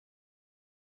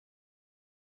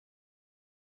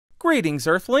Greetings,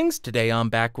 Earthlings! Today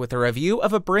I'm back with a review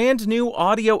of a brand new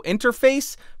audio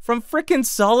interface from frickin'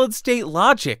 Solid State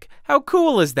Logic. How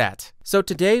cool is that? So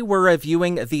today we're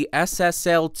reviewing the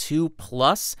SSL2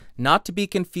 Plus, not to be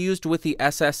confused with the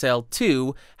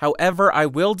SSL2. However, I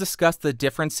will discuss the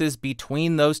differences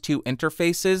between those two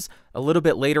interfaces a little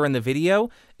bit later in the video.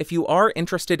 If you are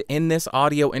interested in this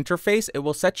audio interface, it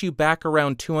will set you back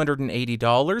around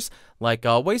 $280. Like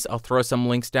always, I'll throw some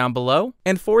links down below.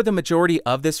 And for the majority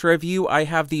of this review, I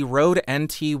have the Rode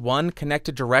NT1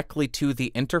 connected directly to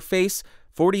the interface,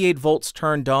 48 volts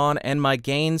turned on, and my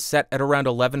gain set at around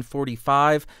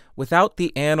 1145 without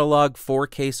the analog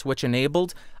 4K switch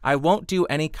enabled. I won't do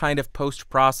any kind of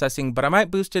post-processing, but I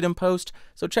might boost it in post,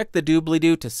 so check the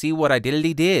doobly-doo to see what I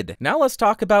did. Now let's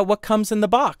talk about what comes in the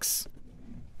box.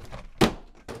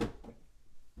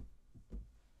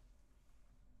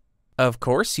 Of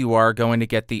course, you are going to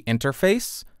get the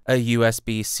interface, a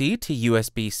USB-C to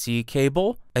USB-C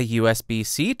cable, a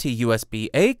USB-C to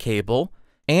USB-A cable,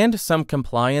 and some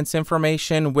compliance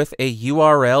information with a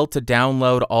URL to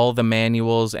download all the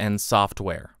manuals and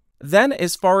software. Then,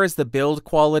 as far as the build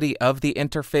quality of the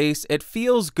interface, it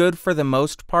feels good for the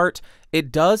most part.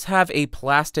 It does have a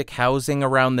plastic housing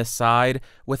around the side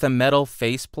with a metal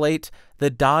faceplate. The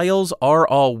dials are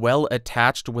all well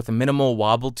attached with minimal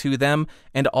wobble to them,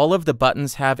 and all of the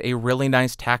buttons have a really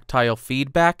nice tactile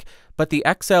feedback, but the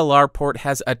XLR port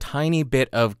has a tiny bit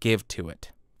of give to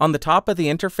it. On the top of the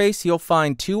interface, you'll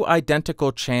find two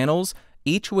identical channels,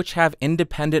 each which have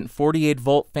independent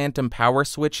 48-volt phantom power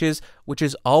switches, which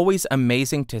is always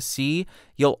amazing to see.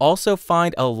 You'll also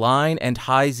find a line and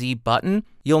high Z button.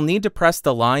 You'll need to press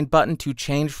the line button to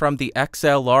change from the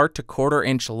XLR to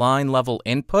quarter-inch line level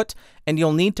input, and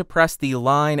you'll need to press the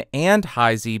line and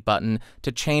high Z button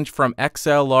to change from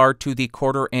XLR to the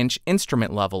quarter-inch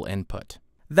instrument level input.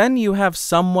 Then you have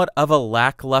somewhat of a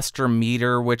lackluster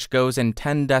meter, which goes in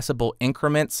 10 decibel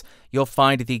increments. You'll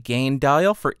find the gain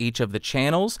dial for each of the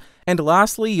channels. And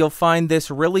lastly, you'll find this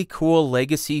really cool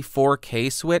Legacy 4K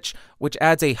switch, which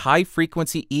adds a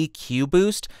high-frequency EQ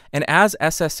boost, and as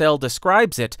SSL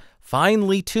describes it,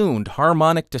 finely tuned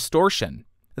harmonic distortion.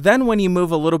 Then when you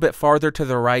move a little bit farther to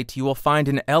the right, you will find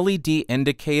an LED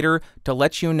indicator to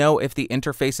let you know if the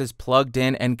interface is plugged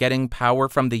in and getting power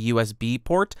from the USB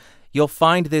port. You'll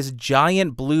find this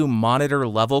giant blue monitor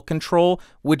level control,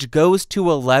 which goes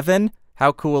to 11.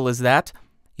 How cool is that?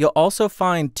 You'll also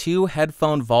find two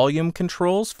headphone volume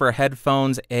controls for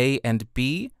headphones A and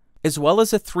B, as well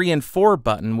as a 3 and 4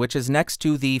 button, which is next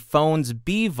to the phone's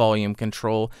B volume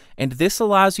control, and this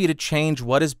allows you to change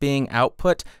what is being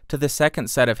output to the second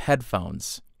set of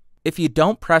headphones. If you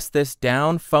don't press this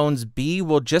down, phone's B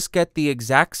will just get the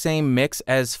exact same mix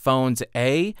as phone's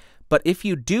A, but if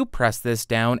you do press this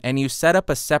down and you set up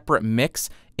a separate mix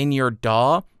in your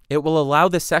DAW, it will allow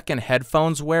the second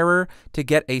headphones wearer to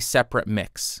get a separate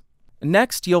mix.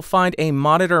 Next, you'll find a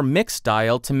monitor mix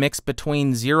dial to mix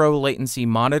between zero latency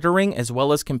monitoring as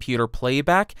well as computer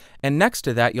playback, and next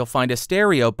to that you'll find a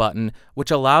stereo button,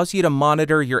 which allows you to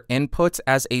monitor your inputs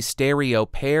as a stereo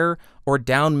pair or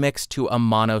down mix to a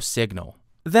mono signal.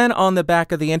 Then on the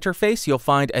back of the interface, you'll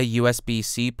find a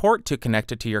USB-C port to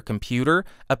connect it to your computer,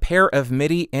 a pair of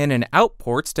MIDI in and out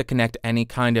ports to connect any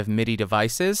kind of MIDI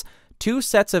devices, two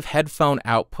sets of headphone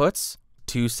outputs,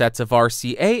 two sets of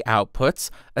RCA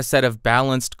outputs, a set of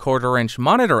balanced quarter-inch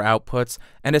monitor outputs,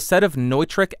 and a set of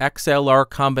Neutrik XLR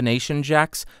combination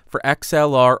jacks for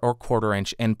XLR or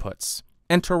quarter-inch inputs.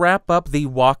 And to wrap up the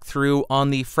walkthrough, on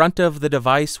the front of the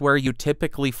device where you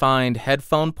typically find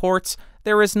headphone ports,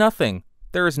 there is nothing.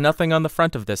 There is nothing on the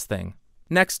front of this thing.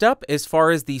 Next up, as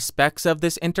far as the specs of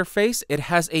this interface, it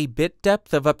has a bit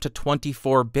depth of up to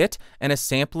 24-bit and a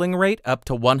sampling rate up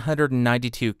to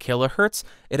 192 kHz.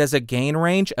 It has a gain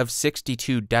range of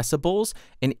 62 decibels,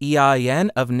 an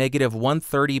EIN of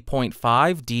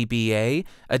 -130.5 dBA,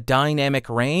 a dynamic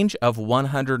range of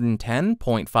 110.5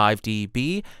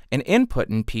 dB, an input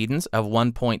impedance of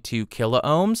 1.2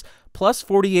 kiloohms, plus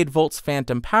 48 volts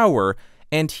phantom power.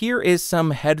 And here is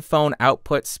some headphone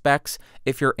output specs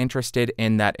if you're interested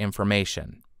in that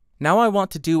information. Now I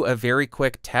want to do a very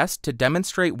quick test to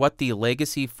demonstrate what the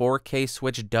Legacy 4K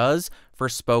switch does for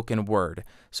spoken word.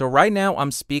 So right now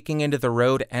I'm speaking into the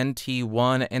Rode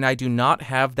NT1 and I do not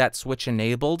have that switch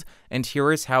enabled, and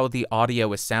here is how the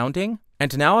audio is sounding.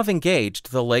 And now I've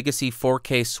engaged the legacy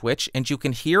 4K switch, and you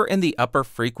can hear in the upper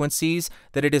frequencies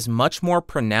that it is much more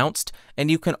pronounced,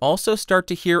 and you can also start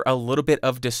to hear a little bit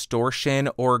of distortion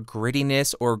or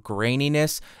grittiness or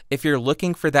graininess if you're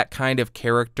looking for that kind of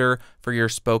character for your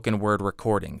spoken word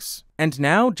recordings. And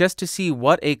now, just to see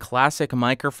what a classic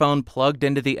microphone plugged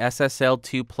into the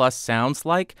SSL2 Plus sounds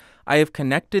like, I have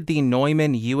connected the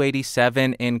Neumann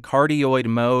U87 in cardioid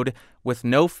mode with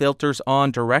no filters on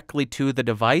directly to the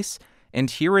device, and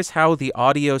here is how the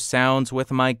audio sounds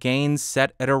with my gains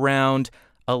set at around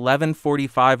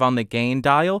 1145 on the gain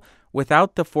dial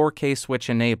without the 4K switch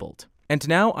enabled. And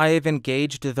now I have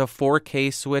engaged the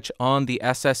 4K switch on the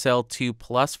SSL2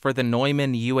 Plus for the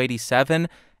Neumann U87,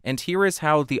 and here is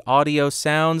how the audio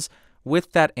sounds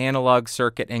with that analog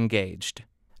circuit engaged.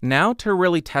 Now, to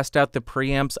really test out the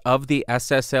preamps of the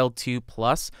SSL2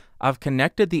 Plus, I've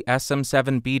connected the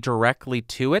SM7B directly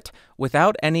to it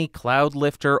without any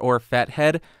Cloudlifter or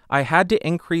Fethead. I had to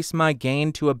increase my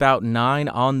gain to about 9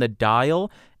 on the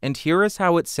dial, and here is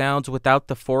how it sounds without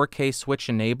the 4K switch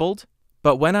enabled.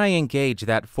 But when I engage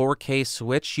that 4K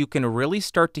switch, you can really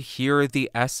start to hear the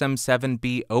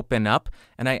SM7B open up,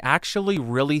 and I actually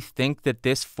really think that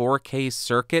this 4K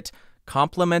circuit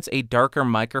complements a darker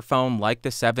microphone like the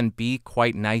 7B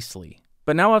quite nicely.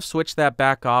 But now I've switched that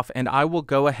back off, and I will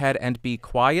go ahead and be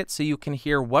quiet so you can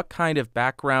hear what kind of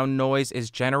background noise is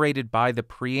generated by the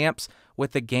preamps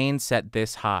with the gain set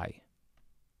this high.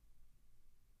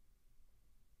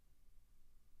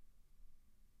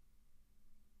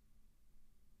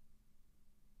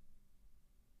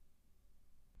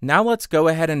 Now let's go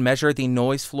ahead and measure the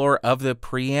noise floor of the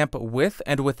preamp with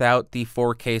and without the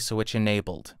 4K switch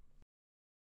enabled.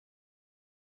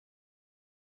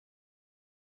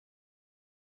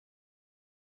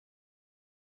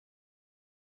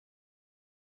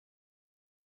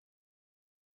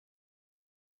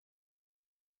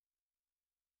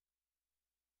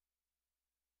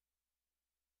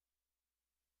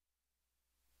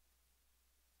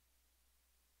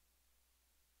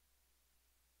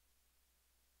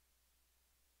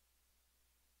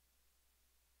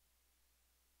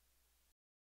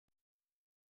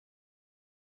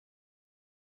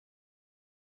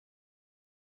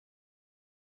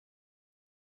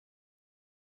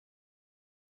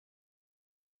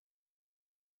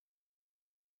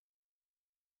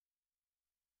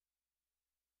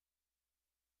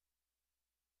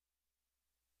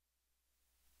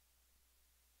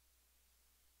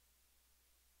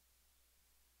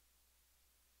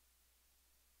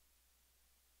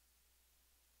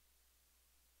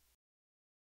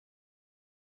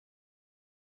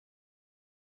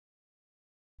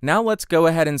 Now let's go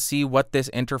ahead and see what this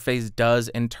interface does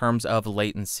in terms of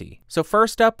latency. So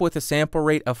first up, with a sample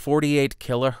rate of 48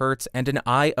 kilohertz and an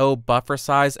I/O buffer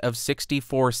size of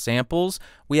 64 samples,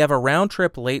 we have a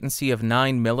round-trip latency of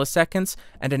 9 milliseconds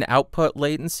and an output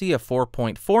latency of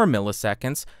 4.4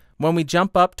 milliseconds. When we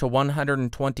jump up to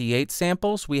 128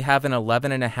 samples, we have an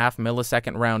 11.5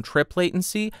 millisecond round-trip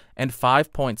latency and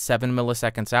 5.7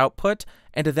 milliseconds output.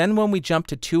 And then when we jump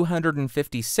to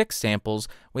 256 samples,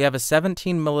 we have a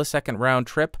 17 millisecond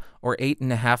round-trip or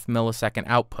 8.5 millisecond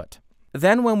output.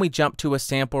 Then when we jump to a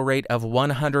sample rate of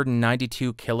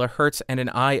 192 kilohertz and an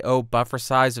I/O buffer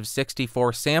size of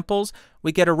 64 samples,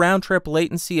 we get a round-trip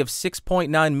latency of 6.9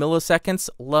 milliseconds,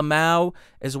 LMAO,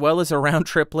 as well as a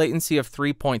round-trip latency of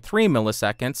 3.3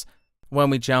 milliseconds. When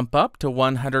we jump up to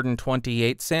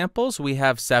 128 samples, we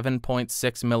have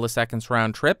 7.6 milliseconds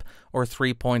round-trip, or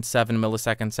 3.7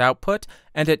 milliseconds output,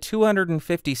 and at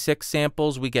 256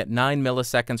 samples, we get 9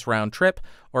 milliseconds round-trip,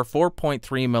 or 4.3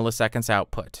 milliseconds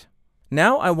output.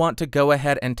 Now I want to go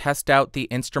ahead and test out the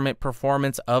instrument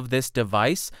performance of this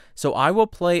device, so I will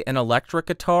play an electric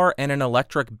guitar and an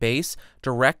electric bass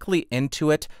directly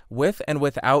into it with and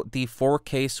without the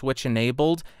 4K switch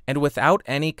enabled and without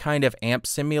any kind of amp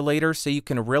simulator, so you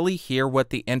can really hear what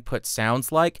the input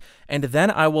sounds like, and then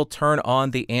I will turn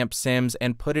on the amp sims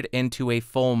and put it into a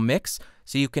full mix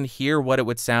so you can hear what it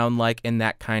would sound like in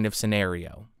that kind of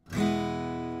scenario.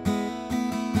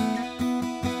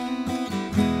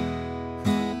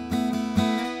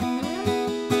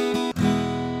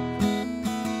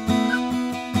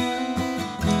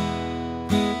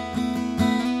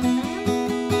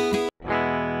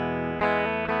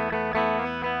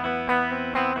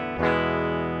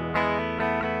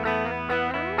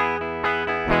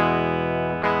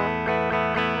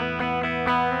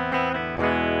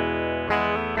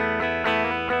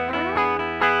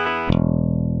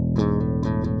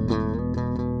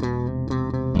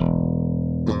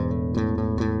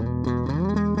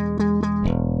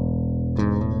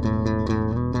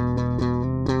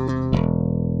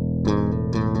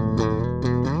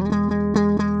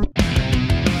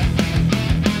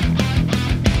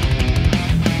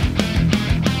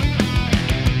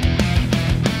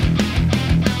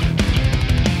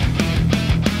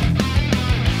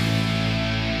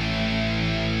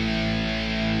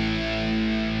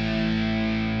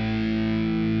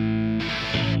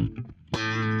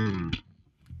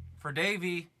 For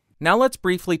Davey. Now let's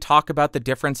briefly talk about the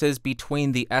differences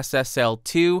between the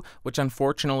SSL2, which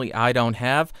unfortunately I don't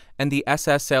have, and the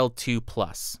SSL2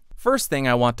 Plus. First thing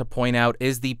I want to point out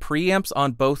is the preamps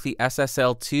on both the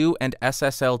SSL2 and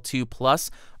SSL2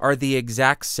 Plus are the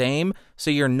exact same,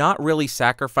 so you're not really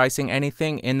sacrificing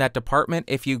anything in that department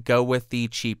if you go with the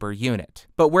cheaper unit.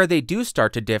 But where they do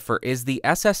start to differ is the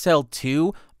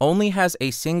SSL2 only has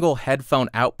a single headphone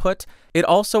output. It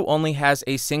also only has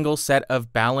a single set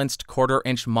of balanced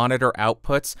 1/4-inch monitor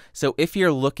outputs, so if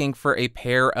you're looking for a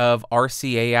pair of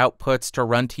RCA outputs to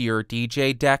run to your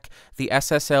DJ deck, the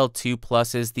SSL2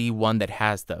 Plus is the one that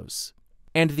has those.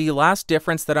 And the last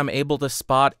difference that I'm able to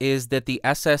spot is that the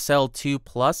SSL2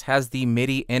 Plus has the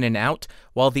MIDI in and out,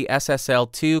 while the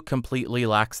SSL2 completely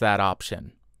lacks that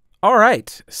option.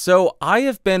 Alright, so I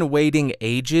have been waiting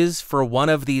ages for one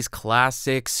of these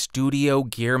classic studio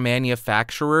gear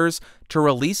manufacturers to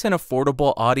release an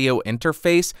affordable audio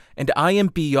interface, and I am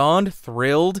beyond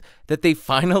thrilled that they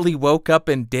finally woke up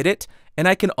and did it, and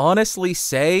I can honestly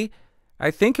say, I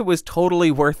think it was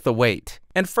totally worth the wait.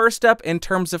 And first up, in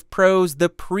terms of pros, the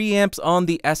preamps on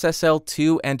the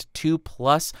SSL2 and 2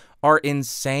 Plus are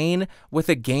insane, with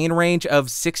a gain range of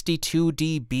 62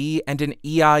 dB and an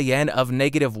EIN of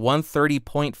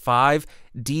 -130.5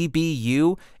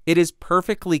 dBu. It is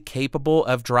perfectly capable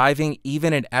of driving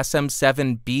even an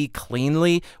SM7B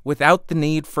cleanly without the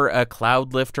need for a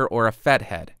Cloudlifter or a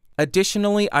Fethead.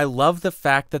 Additionally, I love the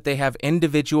fact that they have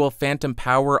individual phantom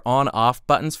power on-off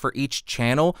buttons for each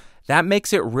channel. That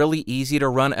makes it really easy to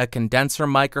run a condenser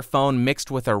microphone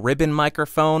mixed with a ribbon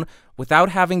microphone without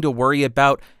having to worry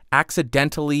about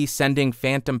accidentally sending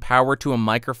phantom power to a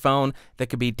microphone that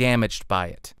could be damaged by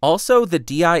it. Also, the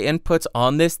DI inputs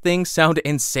on this thing sound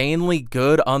insanely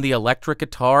good on the electric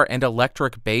guitar and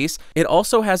electric bass. It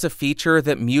also has a feature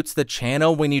that mutes the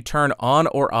channel when you turn on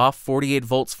or off 48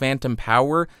 volts phantom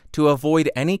power to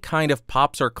avoid any kind of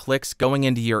pops or clicks going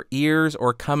into your ears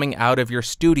or coming out of your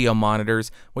studio monitors,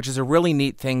 which is a really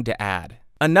neat thing to add.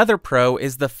 Another pro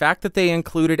is the fact that they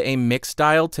included a mix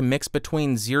dial to mix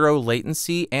between zero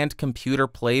latency and computer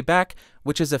playback,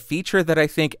 which is a feature that I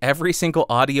think every single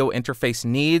audio interface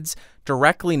needs.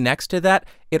 Directly next to that,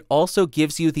 it also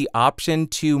gives you the option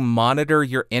to monitor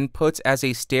your inputs as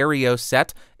a stereo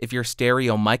set if you're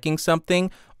stereo micing something,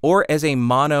 or as a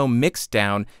mono mix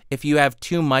down if you have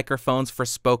two microphones for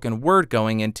spoken word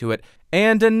going into it.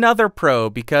 And another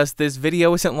pro, because this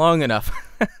video isn't long enough.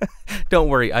 Don't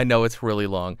worry, I know it's really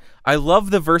long. I love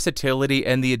the versatility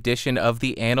and the addition of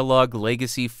the analog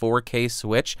legacy 4K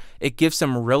switch. It gives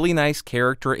some really nice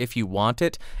character if you want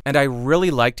it, and I really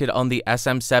liked it on the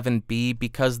SM7B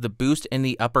because the boost in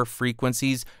the upper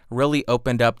frequencies really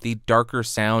opened up the darker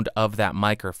sound of that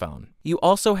microphone. You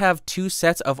also have two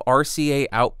sets of RCA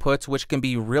outputs, which can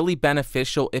be really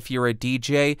beneficial if you're a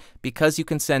DJ because you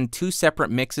can send two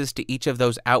separate mixes to each of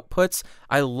those outputs.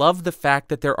 I love the fact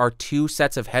that there are two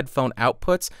sets of headphone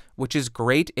outputs, which is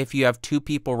great if you have two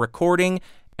people recording.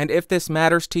 And if this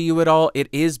matters to you at all, it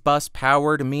is bus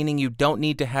powered, meaning you don't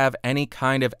need to have any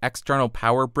kind of external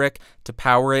power brick to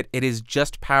power it. It is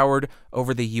just powered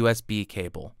over the USB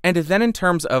cable. And then in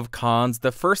terms of cons,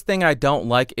 the first thing I don't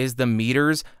like is the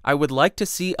meters. I would like to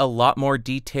see a lot more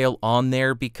detail on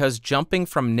there because jumping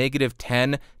from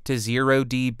 -10 to 0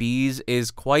 dBs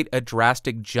is quite a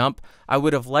drastic jump. I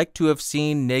would have liked to have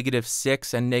seen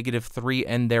 -6 and -3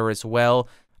 in there as well.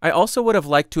 I also would have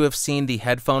liked to have seen the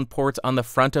headphone ports on the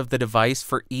front of the device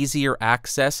for easier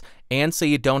access and so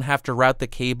you don't have to route the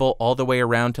cable all the way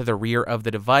around to the rear of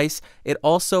the device. It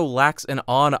also lacks an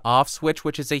on-off switch,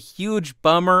 which is a huge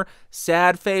bummer.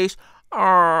 Sad face.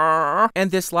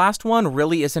 And this last one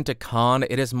really isn't a con,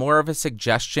 it is more of a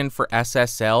suggestion for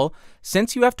SSL.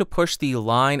 Since you have to push the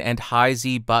line and high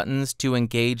Z buttons to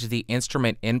engage the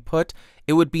instrument input,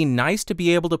 it would be nice to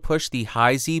be able to push the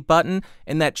high Z button,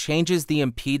 and that changes the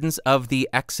impedance of the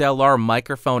XLR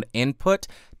microphone input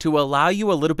to allow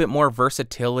you a little bit more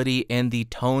versatility in the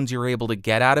tones you're able to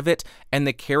get out of it and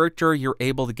the character you're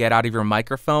able to get out of your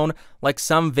microphone, like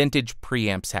some vintage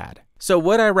preamps had. So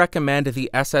would I recommend the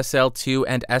SSL2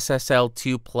 and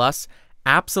SSL2 Plus?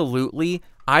 Absolutely.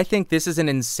 I think this is an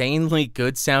insanely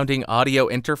good sounding audio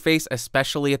interface,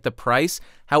 especially at the price.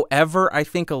 However, I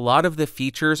think a lot of the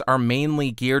features are mainly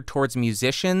geared towards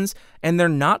musicians, and they're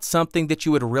not something that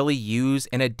you would really use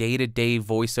in a day-to-day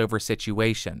voiceover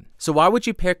situation. So why would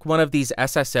you pick one of these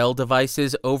SSL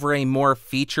devices over a more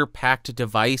feature-packed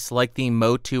device like the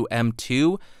Motu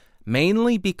M2?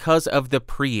 Mainly because of the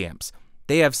preamps.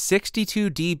 They have 62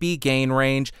 dB gain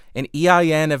range, an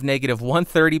EIN of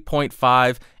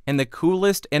 -130.5, and the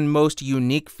coolest and most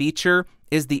unique feature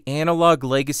is the analog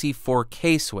legacy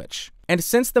 4K switch. And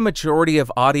since the majority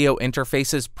of audio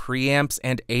interfaces, preamps,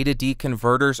 and A to D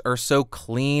converters are so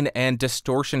clean and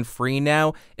distortion-free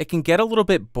now, it can get a little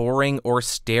bit boring or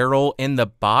sterile in the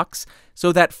box,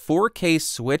 so that 4K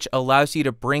switch allows you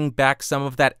to bring back some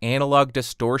of that analog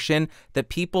distortion that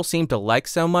people seem to like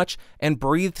so much and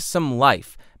breathe some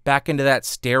life back into that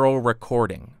sterile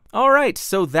recording. Alright,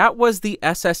 so that was the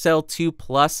SSL2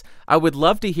 Plus. I would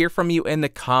love to hear from you in the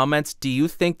comments. Do you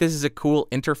think this is a cool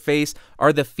interface?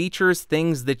 Are the features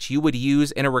things that you would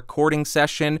use in a recording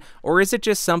session, or is it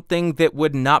just something that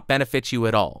would not benefit you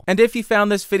at all? And if you found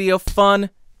this video fun,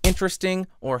 interesting,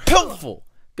 or helpful,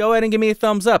 go ahead and give me a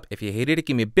thumbs up. If you hated it,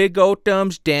 give me a big old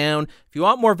thumbs down. If you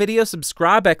want more videos,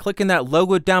 subscribe by clicking that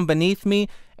logo down beneath me.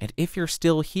 And if you're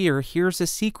still here, here's a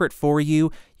secret for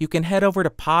you. You can head over to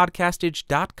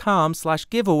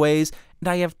podcastage.com/giveaways, and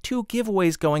I have 2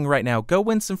 giveaways going right now. Go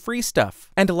win some free stuff.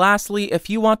 And lastly,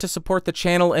 if you want to support the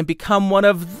channel and become one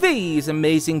of these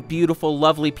amazing, beautiful,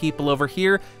 lovely people over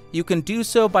here, you can do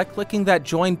so by clicking that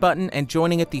join button and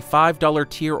joining at the $5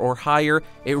 tier or higher.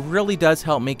 It really does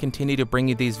help me continue to bring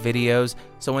you these videos.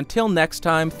 So until next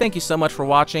time, thank you so much for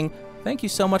watching. Thank you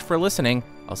so much for listening.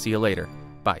 I'll see you later.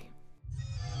 Bye.